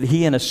 and that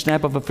he in a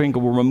snap of a finger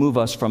will remove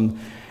us from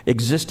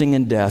existing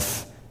in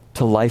death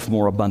to life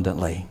more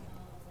abundantly.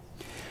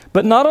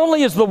 But not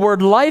only is the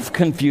word life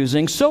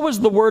confusing, so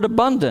is the word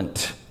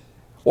abundant,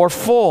 or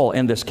full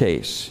in this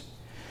case.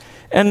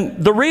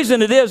 And the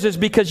reason it is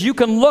because you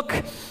can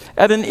look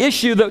at an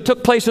issue that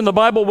took place in the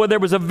Bible where there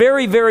was a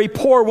very, very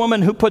poor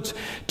woman who puts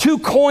 2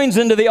 coins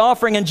into the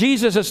offering, and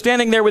Jesus is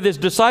standing there with his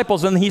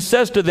disciples, and he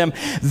says to them,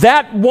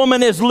 that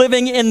woman is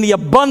living in the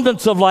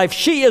abundance of life.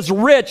 She is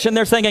rich. And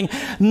they're thinking,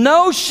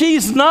 no,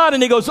 she's not.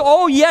 And he goes,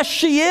 oh, yes,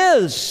 she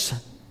is.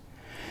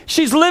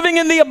 She's living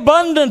in the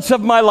abundance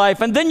of my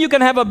life. And then you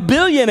can have a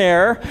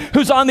billionaire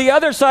who's on the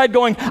other side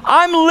going,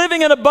 I'm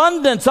living in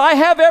abundance. I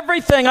have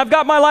everything. I've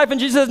got my life. And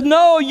Jesus says,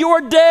 no,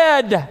 you're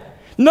dead.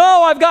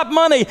 No, I've got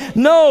money.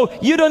 No,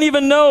 you don't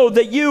even know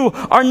that you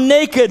are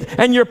naked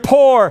and you're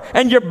poor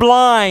and you're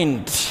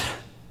blind.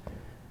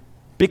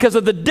 Because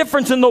of the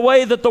difference in the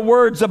way that the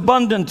words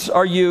abundance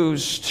are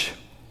used.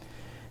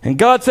 And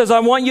God says, I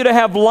want you to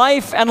have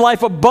life and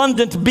life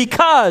abundant,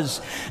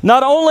 because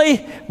not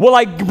only will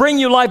I bring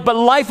you life, but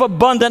life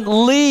abundant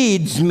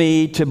leads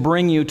me to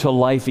bring you to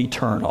life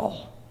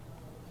eternal.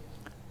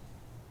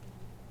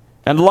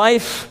 And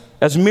life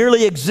as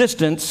merely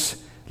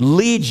existence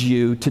leads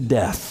you to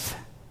death.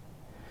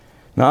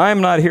 Now,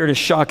 I'm not here to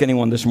shock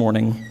anyone this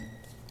morning,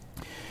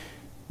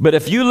 but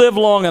if you live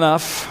long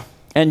enough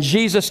and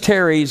Jesus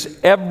tarries,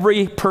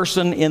 every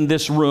person in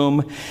this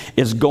room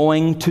is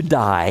going to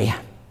die.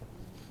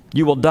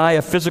 You will die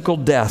a physical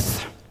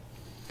death.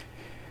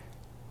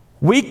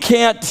 We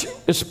can't,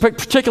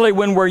 particularly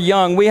when we're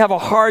young, we have a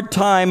hard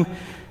time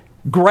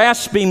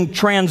grasping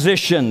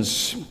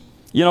transitions.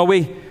 You know,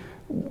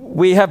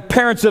 we have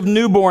parents of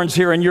newborns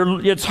here, and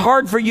it's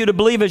hard for you to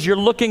believe as you're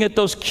looking at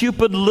those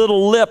cupid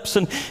little lips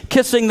and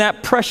kissing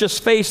that precious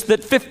face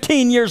that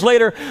 15 years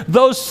later,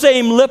 those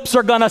same lips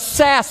are going to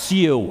sass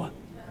you.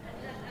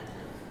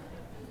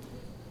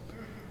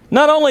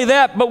 Not only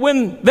that, but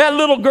when that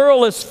little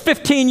girl is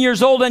 15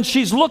 years old and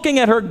she's looking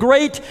at her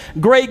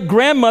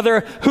great-great-grandmother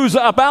who's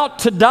about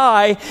to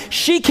die,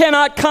 she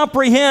cannot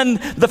comprehend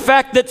the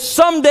fact that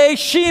someday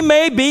she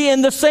may be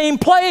in the same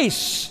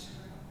place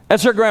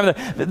as her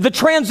grandmother. The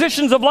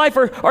transitions of life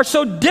are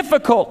so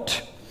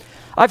difficult.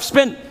 I've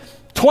spent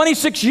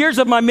 26 years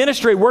of my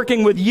ministry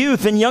working with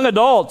youth and young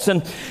adults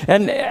and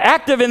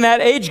active in that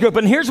age group,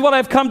 and here's what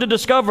I've come to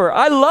discover.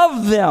 I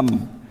love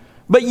them.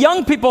 But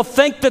young people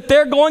think that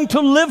they're going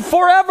to live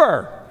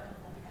forever.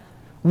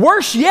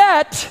 Worse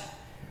yet,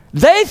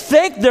 they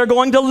think they're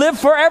going to live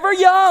forever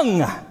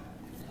young.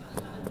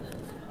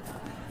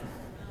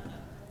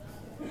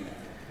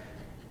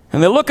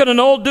 And they look at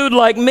an old dude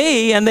like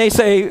me and they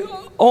say,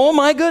 oh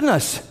my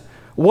goodness,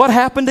 what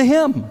happened to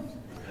him?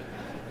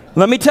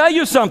 Let me tell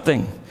you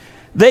something.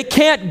 They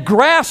can't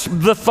grasp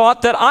the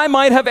thought that I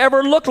might have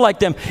ever looked like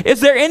them.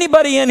 Is there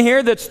anybody in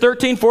here that's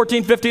 13,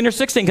 14, 15, or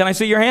 16? Can I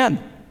see your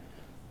hand?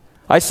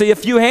 I see a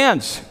few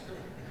hands.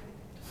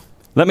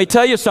 Let me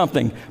tell you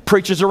something.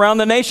 Preachers around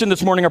the nation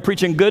this morning are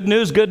preaching good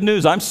news, good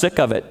news. I'm sick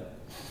of it.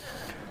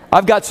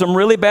 I've got some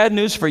really bad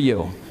news for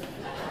you.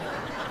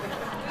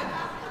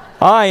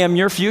 I am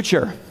your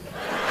future.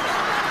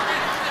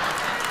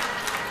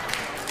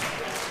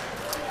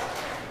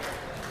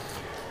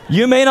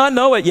 You may not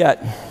know it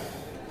yet,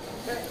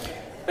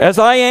 as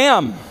I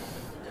am.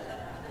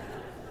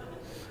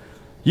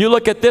 You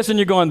look at this and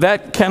you're going,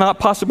 that cannot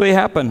possibly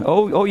happen.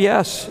 Oh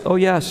yes, oh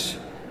yes.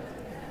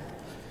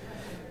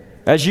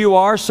 As you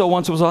are, so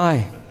once was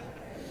I.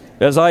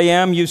 As I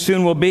am, you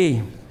soon will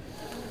be.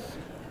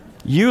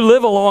 You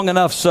live long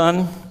enough,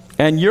 son,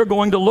 and you're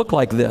going to look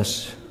like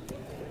this.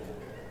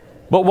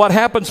 But what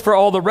happens for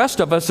all the rest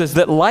of us is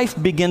that life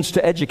begins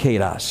to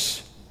educate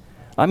us.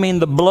 I mean,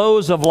 the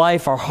blows of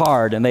life are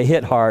hard, and they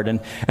hit hard,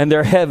 and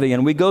they're heavy,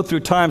 and we go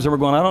through times and we're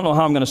going, I don't know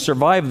how I'm going to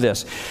survive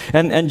this.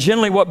 And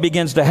generally what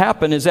begins to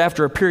happen is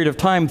after a period of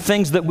time,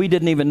 things that we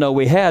didn't even know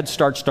we had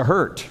starts to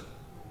hurt.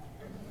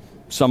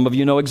 Some of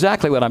you know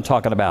exactly what I'm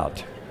talking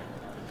about.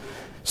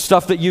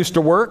 Stuff that used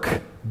to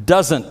work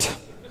doesn't.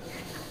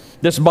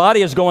 This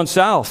body is going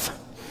south.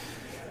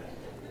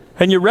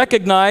 And you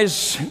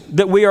recognize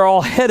that we are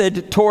all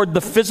headed toward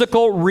the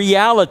physical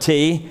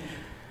reality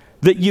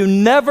that you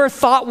never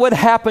thought would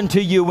happen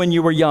to you when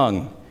you were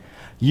young.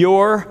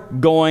 You're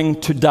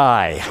going to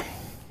die.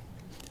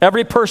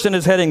 Every person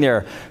is heading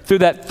there through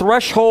that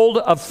threshold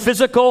of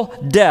physical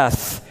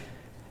death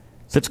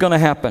that's going to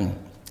happen.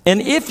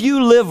 And if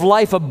you live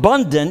life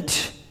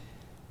abundant,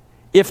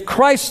 if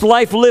Christ's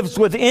life lives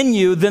within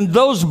you, then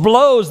those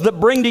blows that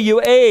bring to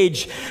you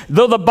age,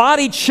 though the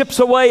body chips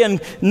away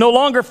and no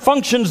longer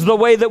functions the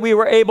way that we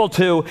were able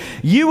to,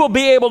 you will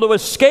be able to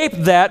escape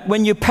that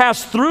when you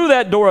pass through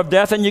that door of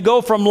death and you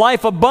go from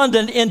life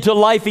abundant into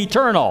life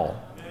eternal.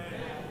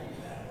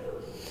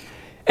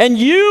 And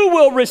you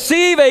will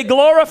receive a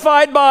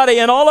glorified body.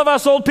 And all of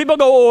us old people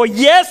go, oh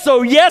yes,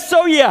 oh yes,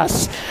 oh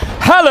yes.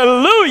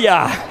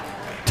 Hallelujah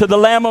to the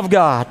Lamb of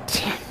God.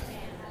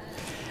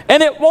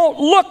 And it won't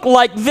look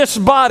like this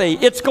body.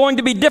 It's going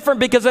to be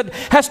different because it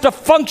has to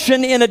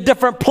function in a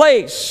different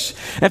place.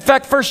 In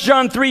fact, 1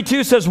 John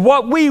 3:2 says,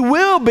 what we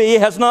will be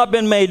has not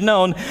been made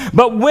known,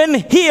 but when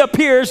he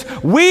appears,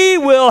 we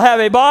will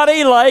have a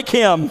body like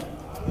him.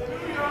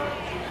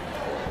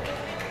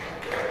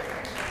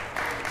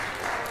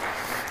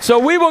 So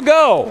we will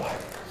go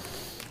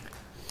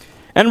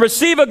and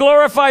receive a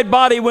glorified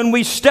body when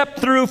we step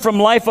through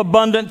from life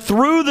abundant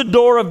through the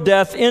door of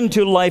death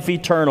into life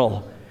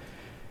eternal.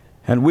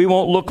 And we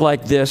won't look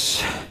like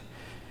this,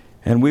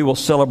 and we will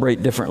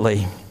celebrate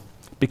differently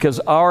because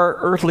our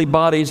earthly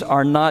bodies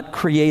are not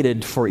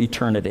created for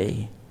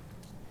eternity.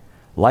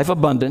 Life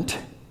abundant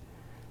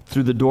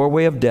through the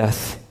doorway of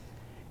death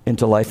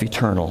into life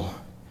eternal.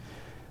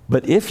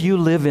 But if you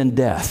live in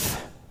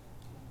death,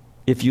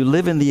 if you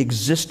live in the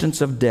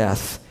existence of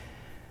death,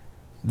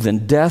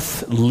 then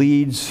death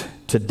leads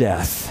to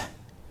death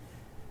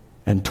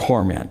and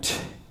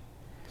torment.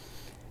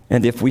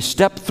 And if we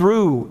step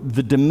through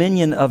the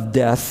dominion of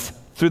death,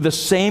 through the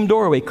same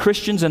doorway,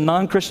 Christians and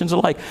non-Christians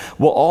alike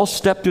will all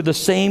step through the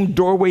same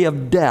doorway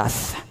of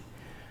death.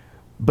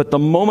 But the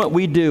moment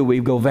we do,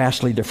 we go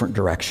vastly different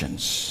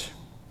directions.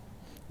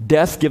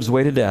 Death gives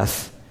way to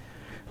death.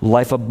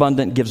 Life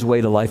abundant gives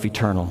way to life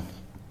eternal.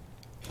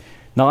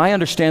 Now, I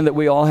understand that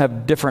we all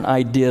have different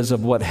ideas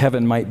of what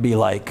heaven might be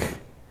like.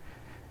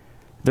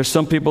 There's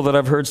some people that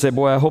I've heard say,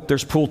 boy, I hope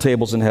there's pool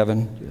tables in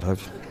heaven.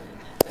 I've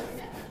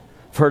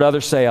heard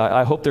others say,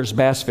 I hope there's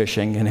bass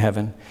fishing in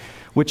heaven,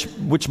 which,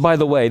 by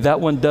the way,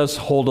 that one does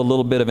hold a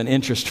little bit of an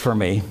interest for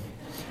me.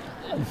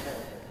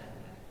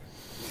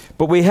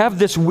 But we have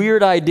this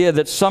weird idea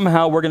that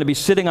somehow we're going to be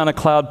sitting on a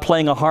cloud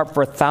playing a harp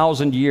for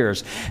 1,000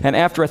 years. And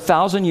after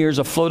 1,000 years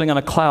of floating on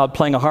a cloud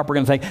playing a harp, we're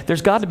going to think,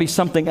 there's got to be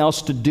something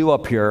else to do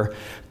up here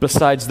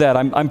besides that.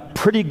 I'm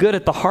pretty good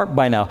at the harp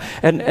by now.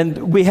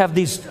 And we have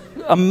these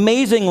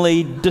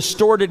amazingly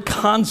distorted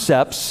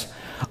concepts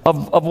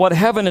of what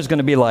heaven is going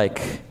to be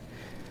like.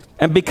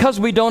 And because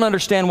we don't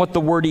understand what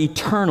the word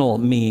eternal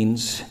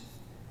means,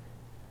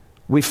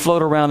 we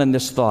float around in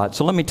this thought.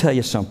 So let me tell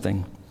you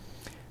something.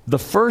 The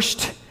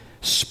first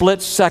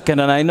split second,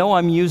 and I know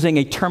I'm using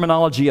a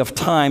terminology of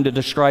time to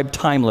describe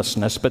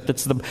timelessness,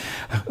 but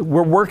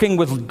we're working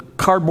with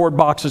cardboard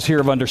boxes here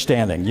of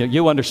understanding.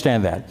 You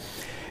understand that.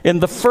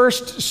 In the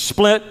first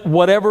split,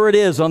 whatever it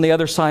is on the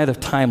other side of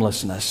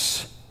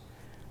timelessness,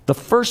 the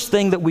first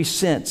thing that we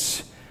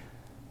sense,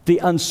 the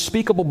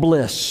unspeakable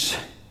bliss,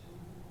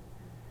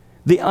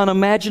 the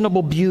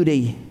unimaginable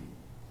beauty,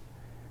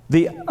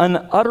 the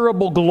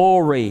unutterable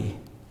glory,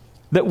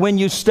 that when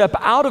you step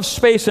out of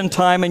space and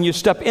time and you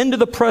step into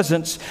the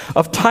presence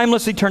of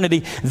timeless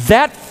eternity,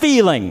 that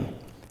feeling,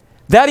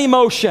 that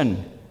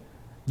emotion,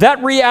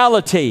 that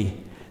reality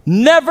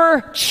never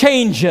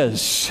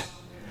changes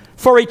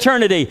for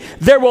eternity.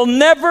 There will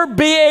never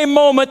be a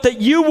moment that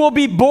you will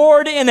be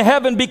bored in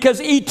heaven because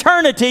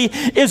eternity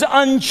is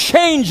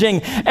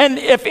unchanging. And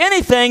if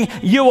anything,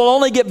 you will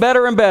only get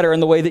better and better in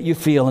the way that you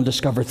feel and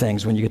discover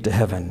things when you get to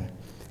heaven.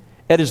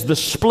 It is the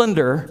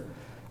splendor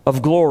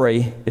of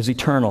glory is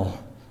eternal.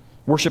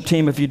 Worship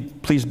team, if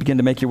you'd please begin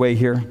to make your way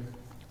here.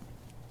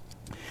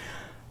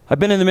 I've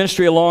been in the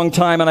ministry a long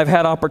time, and I've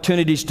had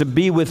opportunities to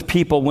be with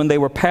people when they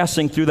were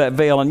passing through that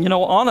veil. And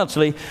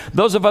honestly,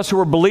 those of us who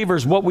are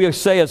believers, what we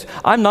say is,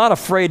 I'm not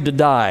afraid to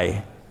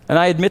die. And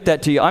I admit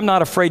that to you. I'm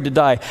not afraid to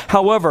die.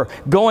 However,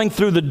 going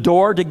through the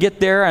door to get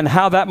there and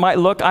how that might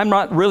look, I'm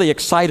not really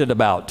excited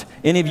about.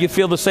 Any of you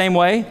feel the same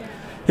way?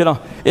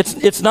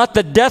 It's not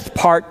the death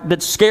part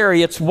that's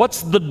scary. It's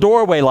what's the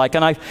doorway like.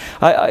 And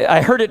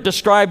I heard it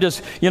described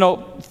as,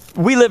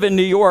 we live in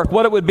New York,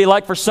 what it would be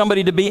like for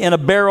somebody to be in a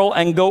barrel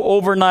and go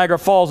over Niagara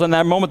Falls, and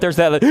that moment there's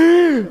that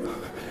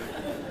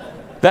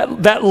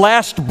that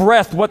last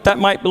breath, what that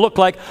might look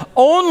like,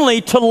 only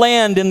to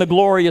land in the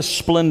glorious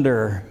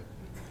splendor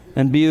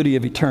and beauty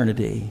of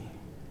eternity.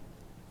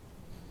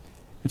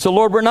 And so,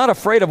 Lord, we're not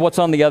afraid of what's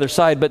on the other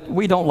side, but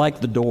we don't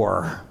like the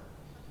door.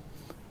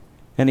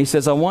 And he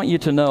says, I want you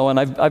to know, and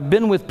I've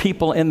been with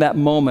people in that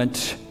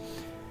moment,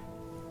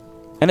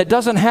 and it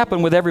doesn't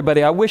happen with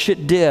everybody. I wish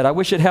it did. I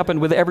wish it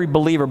happened with every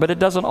believer, but it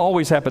doesn't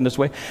always happen this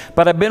way.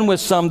 But I've been with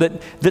some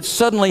that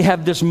suddenly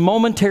have this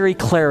momentary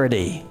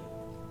clarity.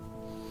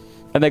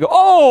 And they go,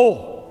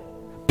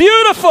 oh,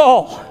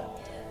 beautiful.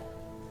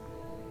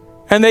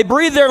 And they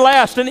breathe their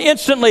last, and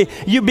instantly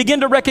you begin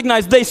to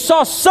recognize they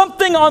saw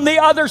something on the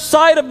other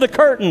side of the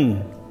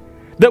curtain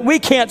that we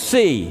can't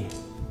see.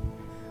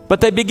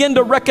 But they begin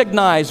to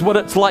recognize what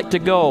it's like to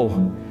go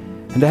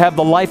and to have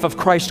the life of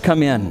Christ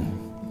come in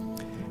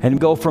and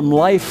go from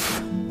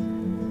life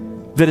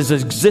that is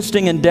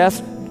existing in death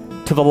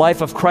to the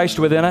life of Christ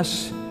within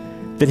us,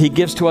 that he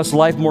gives to us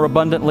life more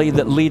abundantly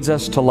that leads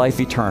us to life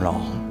eternal.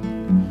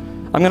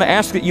 I'm going to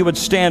ask that you would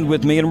stand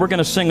with me, and we're going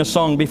to sing a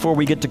song before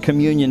we get to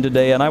communion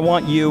today. And I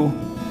want you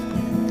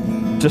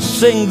to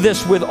sing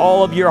this with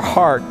all of your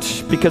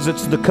heart, because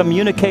it's the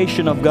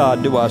communication of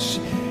God to us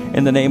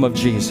in the name of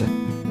Jesus.